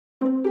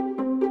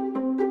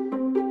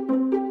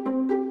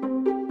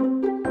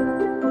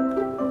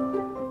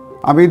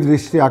আমি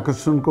দৃষ্টি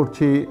আকর্ষণ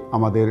করছি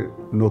আমাদের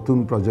নতুন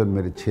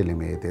প্রজন্মের ছেলে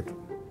মেয়েদের।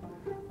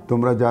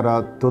 তোমরা যারা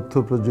তথ্য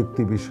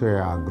প্রযুক্তি বিষয়ে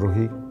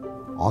আগ্রহী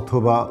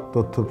অথবা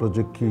তথ্য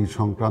প্রযুক্তি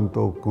সংক্রান্ত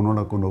কোনো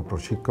না কোনো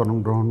প্রশিক্ষণ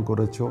গ্রহণ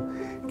করেছো,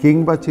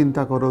 কিংবা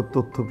চিন্তা করো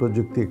তথ্য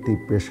প্রযুক্তি একটি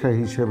পেশা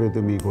হিসেবে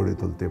তুমি গড়ে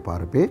তুলতে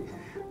পারবে,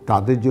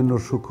 তাদের জন্য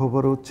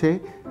সুখবর হচ্ছে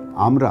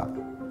আমরা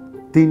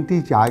 3টি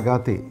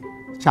জায়গাতে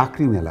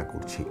চাকরি মেলা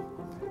করছি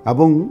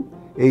এবং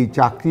এই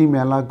চাকরি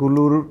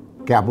মেলাগুলোর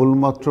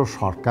কেবলমাত্র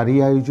সরকারি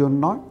আয়োজন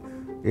নয়,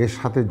 এর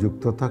সাথে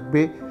যুক্ত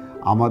থাকবে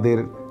আমাদের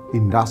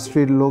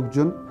ইন্ডাস্ট্রির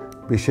লোকজন।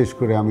 বিশেষ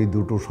করে আমি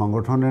দুটো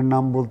সংগঠনের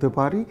নাম বলতে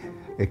পারি,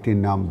 একটির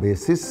নাম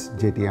বেসিস,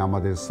 যেটি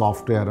আমাদের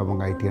সফটওয়্যার এবং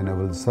আইটি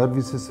এনেবল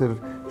সার্ভিসেসের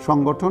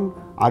সংগঠন,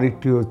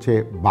 আরেকটি হচ্ছে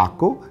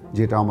বাকো,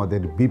 যেটা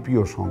আমাদের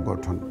বিপিও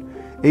সংগঠন।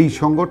 এই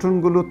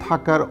সংগঠনগুলো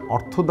থাকার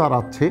অর্থ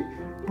দাঁড়াচ্ছে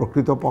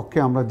প্রকৃতপক্ষে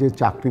আমরা যে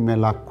চাকরি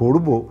মেলা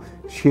করব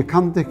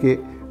সেখান থেকে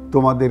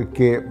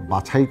তোমাদেরকে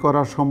বাছাই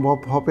করা সম্ভব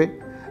হবে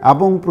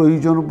এবং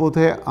প্রয়োজন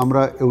বোধে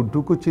আমরা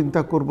এইটুকু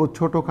চিন্তা করব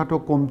ছোটোখাটো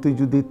কমতি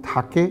যদি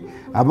থাকে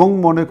এবং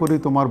মনে করি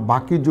তোমার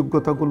বাকি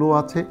যোগ্যতাগুলো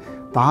আছে,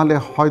 তাহলে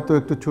হয়তো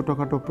একটু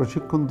ছোটোখাটো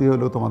প্রশিক্ষণ দিয়ে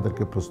হলেও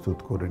তোমাদেরকে প্রস্তুত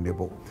করে নেব।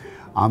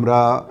 আমরা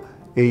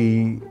এই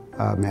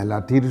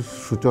মেলাটির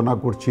সূচনা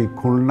করছি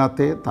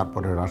খুলনাতে,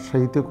 তারপরে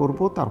রাজশাহীতে করব,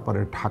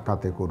 তারপরে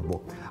ঢাকাতে করব।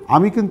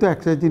 আমি কিন্তু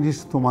একটা জিনিস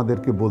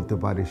তোমাদেরকে বলতে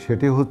পারি,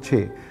 সেটি হচ্ছে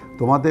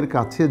তোমাদের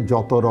কাছে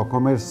যত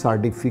রকমের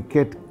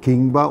সার্টিফিকেট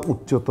কিংবা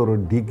উচ্চতর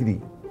ডিগ্রি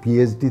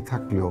পিএইচডি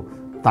থাকলেও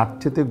তার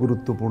চেয়ে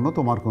গুরুত্বপূর্ণ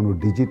তোমার কোনো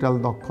ডিজিটাল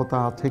দক্ষতা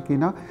আছে কি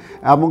না,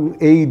 এবং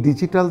এই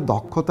ডিজিটাল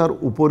দক্ষতার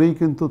উপরেই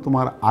কিন্তু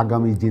তোমার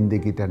আগামী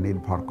জিন্দেগিটা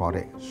নির্ভর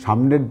করে।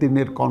 সামনের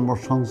দিনের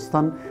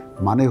কর্মসংস্থান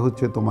মানে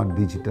হচ্ছে তোমার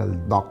ডিজিটাল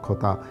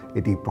দক্ষতা,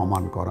 এটি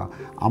প্রমাণ করা।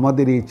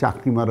 আমাদের এই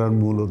চাকরি মারার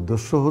মূল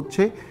উদ্দেশ্য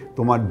হচ্ছে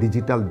তোমার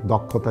ডিজিটাল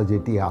দক্ষতা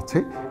যেটি আছে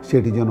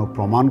সেটি যেন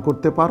প্রমাণ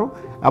করতে পারো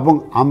এবং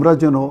আমরা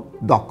যেন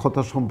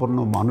দক্ষতা সম্পন্ন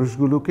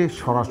মানুষগুলোকে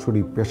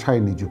সরাসরি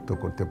পেশায় নিযুক্ত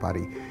করতে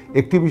পারি।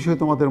 একটি বিষয়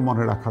তোমাদের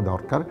মনে রাখা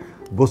দরকার,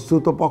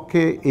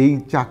 বস্তুতপক্ষে এই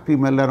চাকরি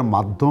মেলার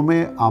মাধ্যমে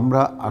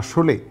আমরা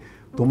আসলে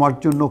তোমার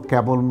জন্য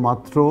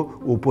কেবলমাত্র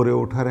উপরে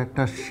ওঠার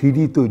একটা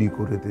সিঁড়ি তৈরি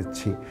করে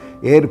দিচ্ছি।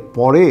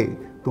 এরপরে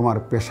তোমার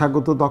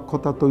পেশাগত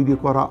দক্ষতা তৈরি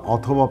করা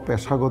অথবা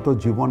পেশাগত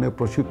জীবনে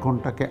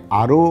প্রশিক্ষণটাকে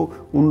আরও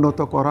উন্নত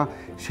করা,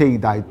 সেই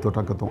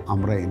দায়িত্বটাকে তো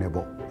আমরাই নেব।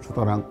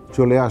 সুতরাং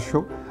চলে আসো,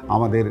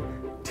 আমাদের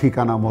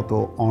ঠিকানা মতো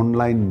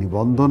অনলাইন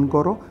নিবন্ধন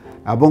করো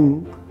এবং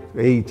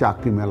এই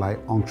চাকরি মেলায়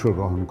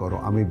অংশগ্রহণ করো।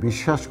 আমি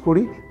বিশ্বাস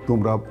করি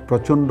তোমরা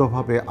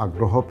প্রচণ্ডভাবে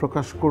আগ্রহ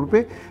প্রকাশ করবে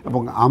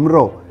এবং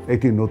আমরাও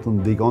এটি নতুন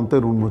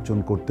দিগন্তের উন্মোচন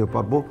করতে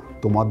পারবো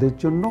তোমাদের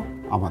জন্য,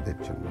 আমাদের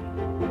জন্য।